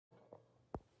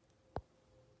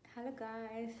Hello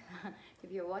guys,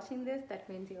 if you're watching this, that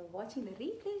means you're watching the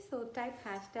replay, so type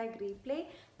hashtag replay.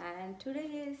 And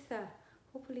today is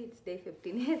hopefully it's day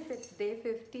 15. Yes, it's day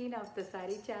 15 of the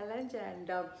saree challenge.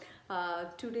 And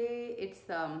today it's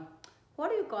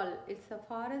what do you call it? It's a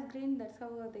forest green, that's how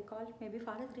they call it. Maybe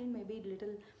forest green, maybe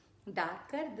little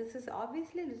darker. This is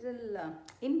obviously little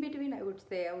in between, I would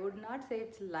say. I would not say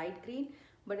it's light green,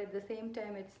 but at the same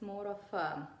time it's more of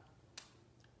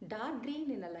dark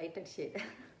green in a lighter shade.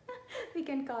 We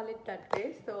can call it that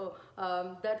way. So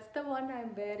that's the one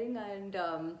I'm wearing. And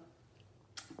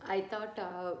I thought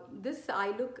this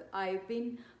eye look I've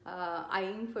been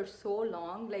eyeing for so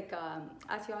long. Like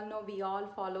as you all know, we all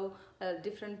follow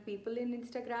different people in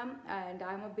Instagram, and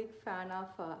I'm a big fan of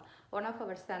one of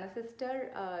our Sana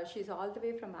sister. She's all the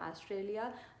way from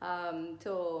Australia.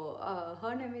 So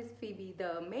her name is Phoebe.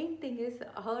 The main thing is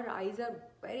her eyes are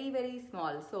very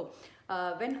small. So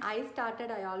when I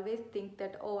started, I always think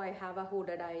that, oh, I have a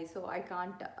hooded eye, so I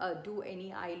can't do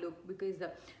any eye look because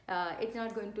it's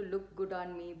not going to look good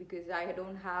on me because I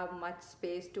don't have much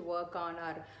space to work on,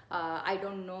 or I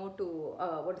don't know to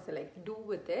what is it, like, do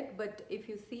with it. But if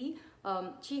you see,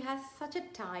 she has such a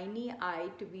tiny eye,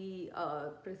 to be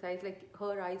precise. Like,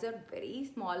 her eyes are very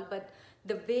small, but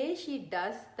the way she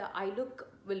does the eye look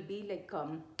will be like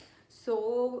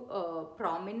so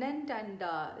prominent. And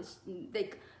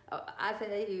like as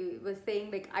I was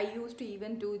saying, like, I used to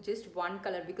even do just one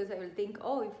color because I will think,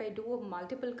 oh, if I do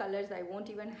multiple colors, I won't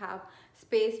even have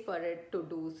space for it to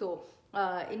do. So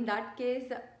in that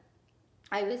case,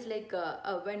 I was like,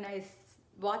 when I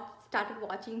started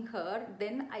watching her,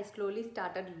 then I slowly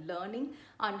started learning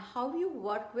on how you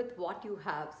work with what you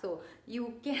have. So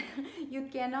you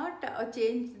cannot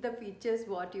change the features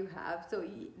what you have. So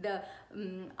the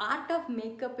art of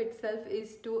makeup itself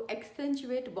is to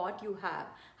accentuate what you have.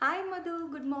 Hi Madhu,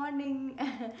 good morning.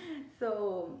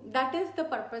 So that is the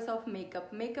purpose of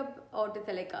makeup. Makeup, or to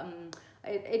say, like,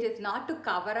 it is not to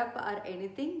cover up or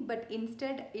anything, but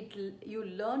instead you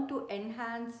learn to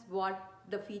enhance what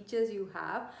the features you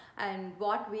have and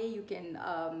what way you can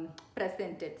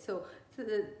present it. So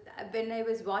when I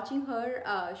was watching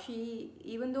her, she,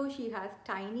 even though she has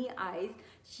tiny eyes,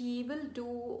 she will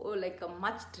do like a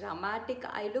much dramatic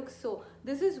eye look. So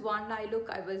this is one eye look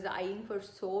I was eyeing for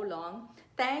so long.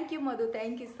 Thank you, Madhu,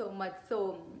 thank you so much.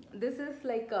 So this is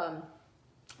like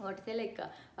what to say, like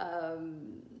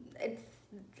it's,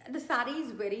 the saree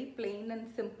is very plain and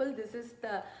simple. This is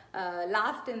the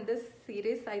last in this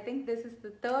series. I think this is the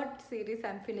third series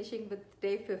I'm finishing with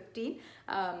day 15.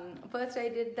 First I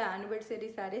did the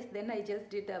anniversary sarees, then I just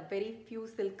did a very few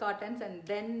silk cottons, and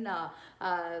then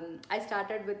I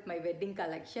started with my wedding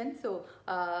collection. So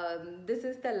this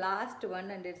is the last one,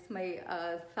 and it's my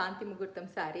Santi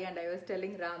Muhurtam saree. And I was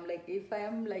telling Ram, like, if I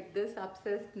am like this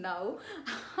obsessed now,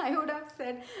 I would have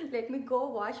said, let me go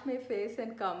wash my face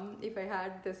and come if I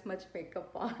had this much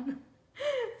makeup on.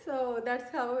 So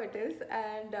that's how it is.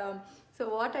 And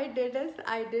so what I did is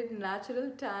I did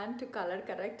natural tan to color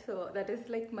correct. So that is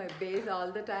like my base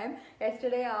all the time.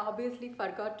 Yesterday I obviously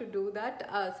forgot to do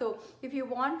that. So if you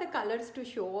want the colors to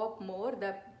show up more,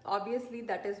 obviously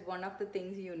that is one of the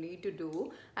things you need to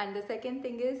do. And the second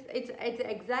thing is, it's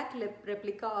exact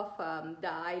replica of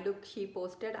the eye look she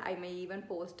posted. I may even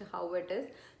post how it is.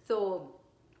 So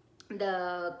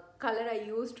the color I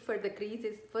used for the crease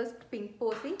is first pink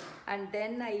posey, and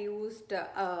then I used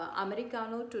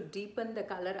Americano to deepen the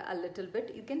color a little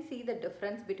bit. You can see the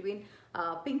difference between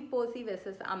pink posey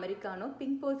versus Americano.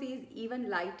 Pink posey is even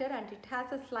lighter and it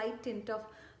has a slight tint of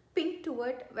pink to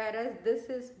it, whereas this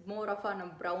is more of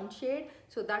a brown shade.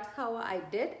 So that's how I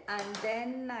did. And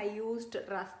then I used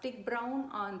rustic brown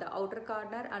on the outer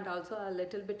corner and also a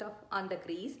little bit of on the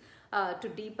crease to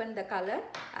deepen the color.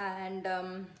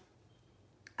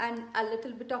 And a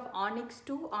little bit of onyx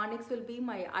too. Onyx will be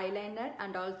my eyeliner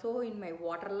and also in my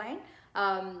waterline.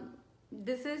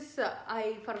 This is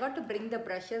I forgot to bring the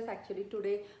brushes actually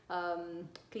today.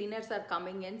 Cleaners are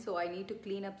coming in, so I need to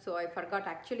clean up, so I forgot.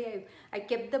 Actually I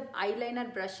kept the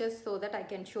eyeliner brushes so that I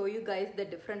can show you guys the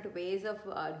different ways of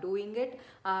doing it.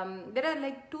 There are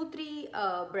like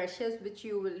 2-3 brushes which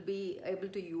you will be able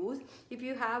to use if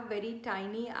you have very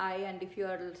tiny eye, and if you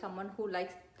are someone who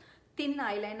likes thin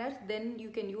eyeliners, then you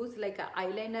can use like an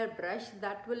eyeliner brush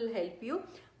that will help you.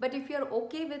 But if you're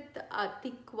okay with a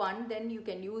thick one, then you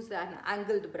can use an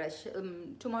angled brush.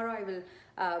 Tomorrow I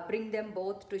will bring them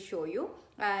both to show you.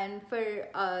 And for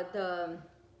the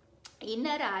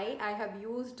inner eye, I have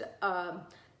used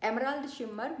emerald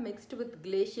shimmer mixed with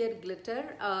glacier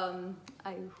glitter.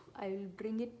 I will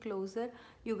bring it closer.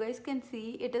 You guys can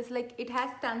see it is like it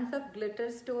has tons of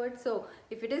glitters to it. So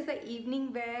if it is the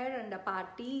evening wear and a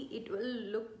party, it will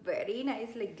look very nice.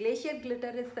 Like glacier glitter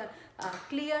is the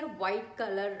clear white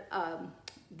color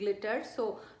glitter,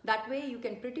 so that way you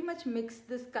can pretty much mix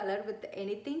this color with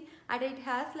anything, and it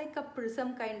has like a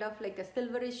prism kind of like a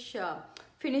silverish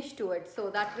finish to it, so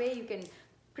that way you can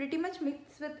pretty much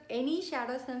mix with any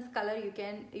ShadowSense color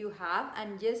you have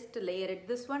and just layer it.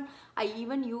 This one I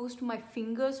even used my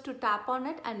fingers to tap on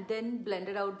it and then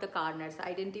blended out the corners.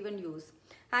 I didn't even use.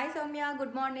 Hi Soumya,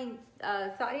 good morning.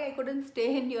 Sorry I couldn't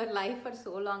stay in your live for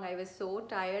so long. I was so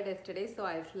tired yesterday, so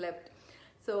I slept.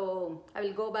 So I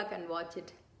will go back and watch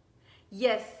it.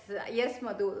 Yes, yes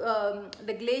Madhu.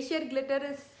 The glacier glitter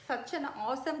is such an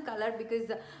awesome color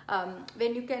because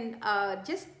when you can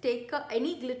just take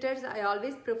any glitters, I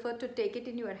always prefer to take it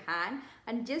in your hand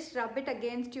and just rub it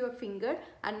against your finger,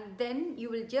 and then you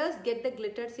will just get the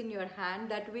glitters in your hand.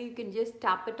 That way you can just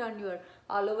tap it on your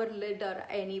all over lid or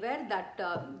anywhere.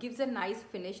 That gives a nice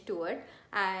finish to it.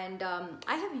 And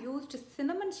I have used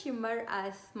cinnamon shimmer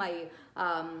as my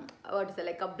what is it,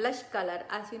 like a blush color.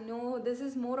 As you know, this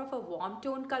is more of a warm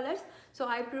tone colors, so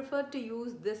I prefer to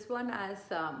use this one as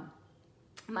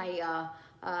my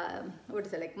what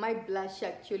is it, like my blush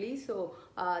actually. So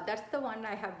that's the one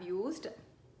I have used.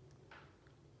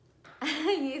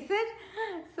 Is it?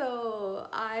 So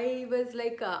I was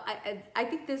like I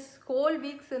think this whole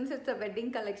week, since it's a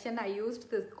wedding collection, I used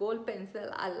this gold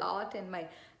pencil a lot in my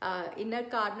inner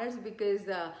corners, because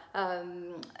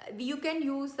you can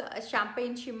use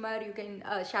champagne shimmer, you can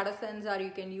ShadowSense, or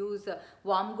you can use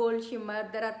warm gold shimmer.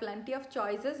 There are plenty of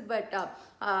choices, but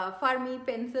for me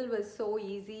pencil was so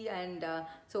easy, and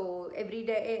so every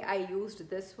day I used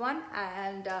this one.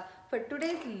 And for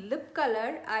today's lip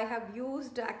color, I have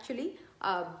used actually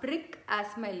brick as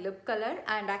my lip color,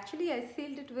 and actually I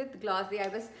sealed it with glossy. I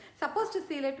was supposed to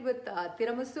seal it with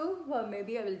tiramisu, or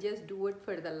maybe I will just do it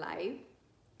for the live.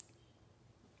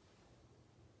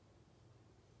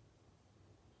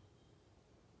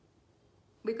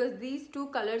 Because these two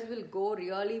colors will go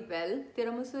really well.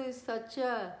 Tiramisu is such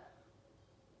a,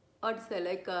 what's it,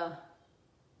 like a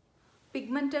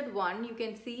pigmented one, you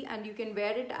can see, and you can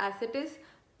wear it as it is.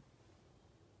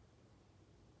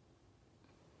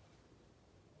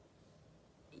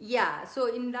 Yeah,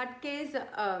 so in that case,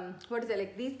 what is it,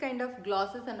 like these kind of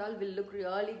glosses and all will look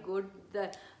really good.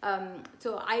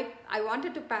 So I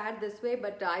wanted to pair this way,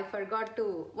 but I forgot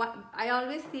to. I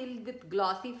always seal with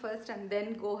glossy first and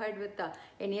then go ahead with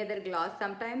any other gloss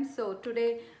sometimes. So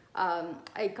today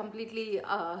I completely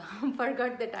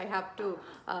forgot that I have to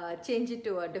change it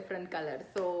to a different color.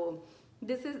 So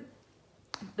this is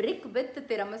brick with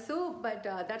tiramisu, but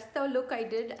that's the look I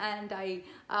did. And I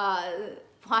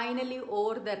finally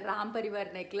wore the Ram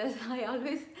Parivar necklace. I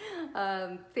always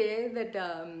say that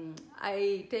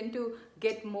I tend to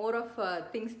get more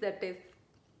of things that is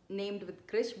named with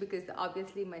Krish, because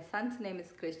obviously my son's name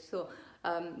is Krish. So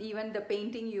even the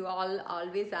painting you all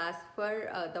always ask for,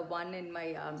 the one in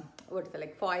my what is it,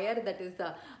 like foyer, that is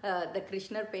the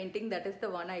Krishna painting, that is the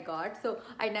one I got. So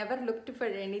I never looked for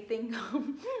anything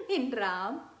in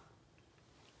Ram.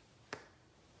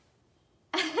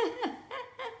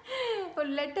 Oh,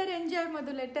 let her enjoy,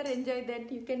 Madhu, let her enjoy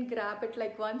that. You can grab it,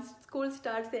 like once school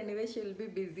starts anyway, she will be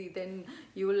busy, then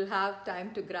you will have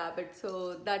time to grab it.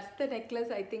 So that's the necklace.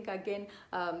 I think again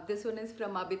this one is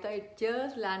from Abita. It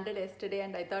just landed yesterday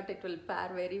and I thought it will pair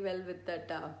very well with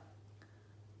that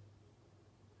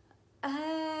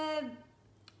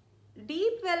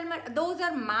deep velvet. Those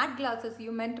are matte glasses.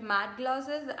 You meant matte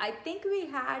glasses. I think we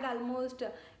had almost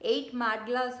 8 matte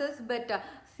glasses, but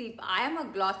see, I am a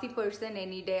glossy person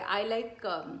any day. I like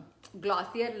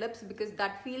glossier lips because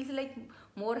that feels like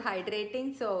more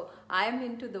hydrating. So I am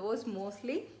into those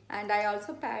mostly. And I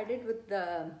also paired it with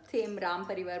the same Ram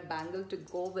Parivar bangle to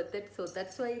go with it. So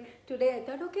that's why today I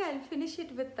thought, okay, I'll finish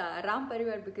it with Ram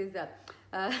Parivar, because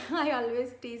I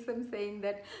always tease him saying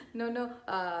that, no,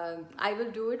 I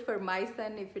will do it for my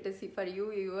son. If it is for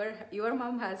you, your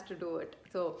mom has to do it.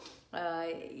 So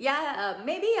yeah,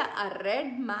 maybe a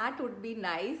red matte would be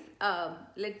nice.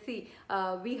 Let's see.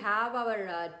 We have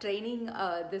our training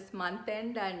this month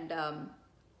end, and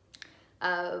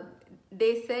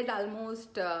they said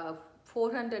almost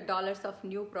 $400 of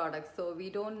new products. So we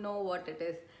don't know what it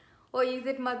is. Oh, is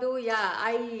it, Madhu? Yeah,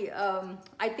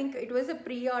 I think it was a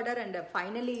pre-order, and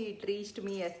finally it reached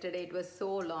me yesterday. It was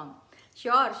so long.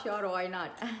 Sure, why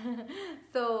not?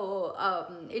 So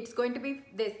it's going to be,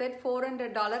 they said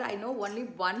 $400. I know only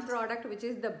one product, which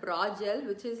is the brow gel,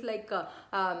 which is like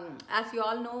as you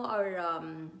all know,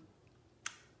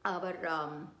 our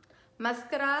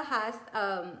mascara has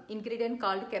ingredient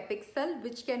called capixel,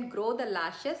 which can grow the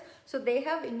lashes. So they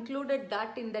have included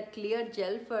that in that clear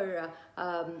gel for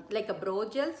like a brow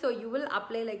gel. So you will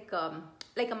apply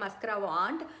like a mascara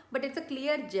wand, but it's a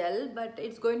clear gel, but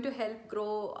it's going to help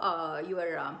grow your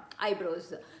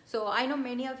eyebrows. So I know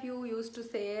many of you used to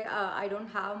say I don't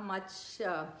have much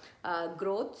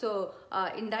growth, so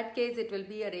in that case it will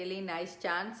be a really nice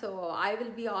chance. So I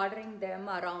will be ordering them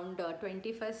around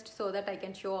 21st, so that I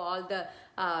can show all the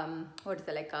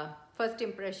first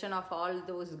impression of all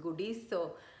those goodies.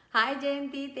 So hi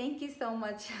Jayanti, thank you so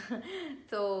much.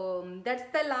 So that's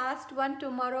the last one.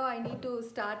 Tomorrow I need to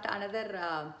start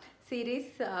another series.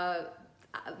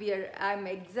 I'm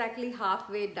exactly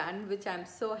halfway done, which I'm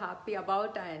so happy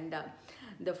about, and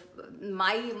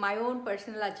my own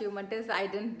personal achievement is I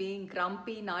didn't being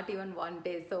grumpy not even one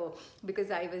day. So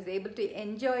because I was able to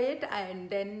enjoy it and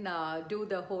then do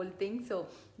the whole thing, so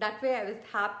that way I was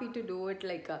happy to do it.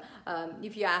 Like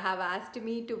if you have asked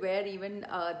me to wear even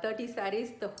 30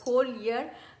 sarees the whole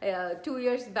year, 2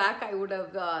 years back, I would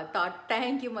have thought,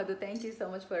 thank you Madhu, thank you so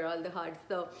much for all the hearts.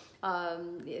 So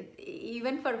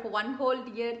even for one whole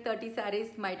year, 30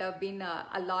 sarees might have been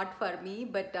a lot for me,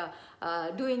 but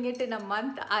doing it in a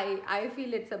month, I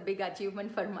feel it's a big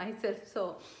achievement for myself.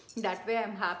 So that way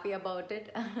I'm happy about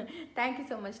it. Thank you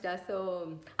so much, Da.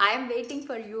 So I am waiting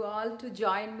for you all to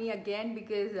join me again,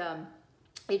 because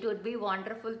it would be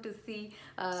wonderful to see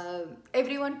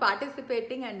everyone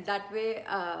participating, and that way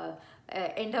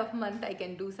end of month I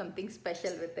can do something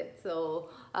special with it. So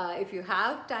if you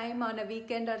have time on a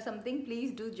weekend or something,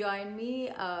 please do join me.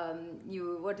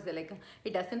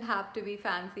 It doesn't have to be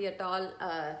fancy at all.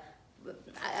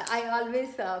 I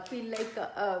always feel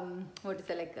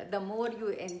like the more you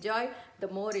enjoy, the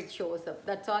more it shows up.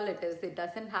 That's all it is. It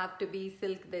doesn't have to be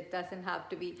silk. It doesn't have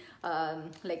to be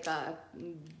like a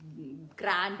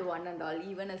grand one and all.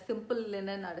 Even a simple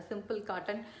linen or a simple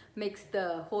cotton makes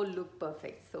the whole look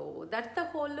perfect. So that's the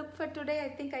whole look for today. I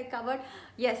think I covered.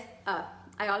 Yes,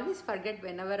 I always forget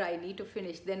whenever I need to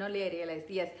finish, then only I realize.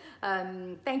 Yes,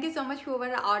 thank you so much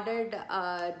whoever ordered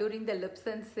during the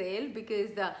Lashsense sale,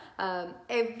 because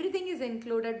everything is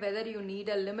included, whether you need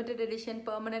a limited edition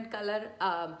permanent color,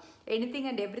 anything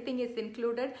and everything is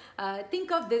included.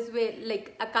 Think of this way,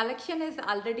 like a collection is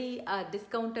already a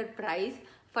discounted price.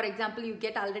 For example, you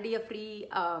get already a free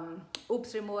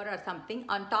oops remover or something.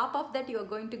 On top of that, you are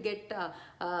going to get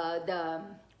the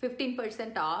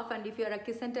 15% off, and if you're a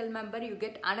Kiss and Tell member, you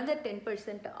get another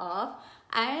 10% off.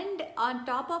 And on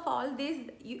top of all this,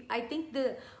 I think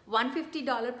the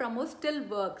 $150 promo still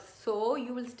works, so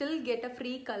you will still get a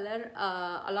free color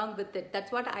along with it.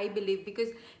 That's what I believe, because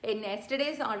in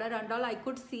yesterday's order and all, I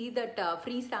could see that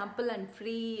free sample and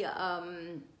free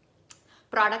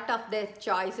product of their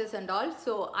choices and all.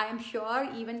 So I am sure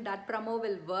even that promo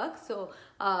will work. So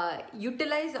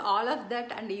utilize all of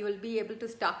that, and you will be able to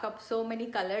stock up so many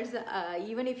colors.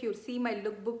 Even if you see my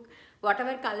lookbook,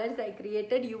 whatever colors I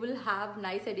created, you will have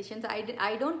nice additions.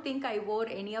 I don't think I wore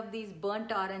any of these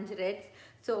burnt orange reds.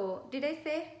 So did I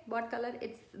say what color?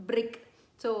 It's brick.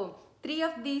 So 3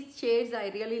 of these shades I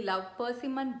really love: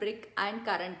 Persimmon, Brick and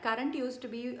Currant. Currant used to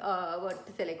be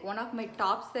one of my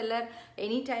top seller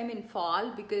anytime in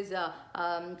fall, because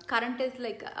Currant is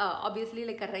like obviously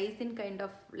like a raisin kind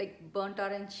of like burnt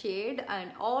orange shade,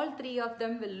 and all 3 of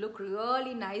them will look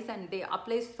really nice, and they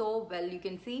apply so well. You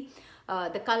can see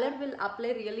the color will apply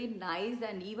really nice,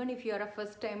 and even if you are a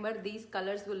first timer, these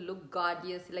colors will look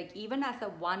gorgeous. Like even as a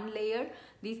one layer,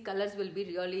 these colors will be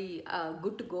really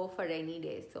good to go for any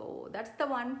day. So that's the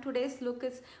one. Today's look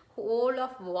is whole of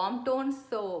warm tones,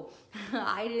 so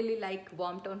I really like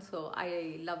warm tones, so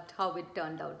I loved how it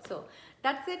turned out. So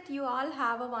that's it. You all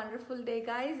have a wonderful day,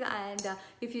 guys, and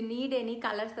if you need any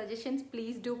color suggestions,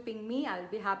 please do ping me.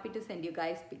 I'll be happy to send you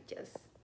guys pictures.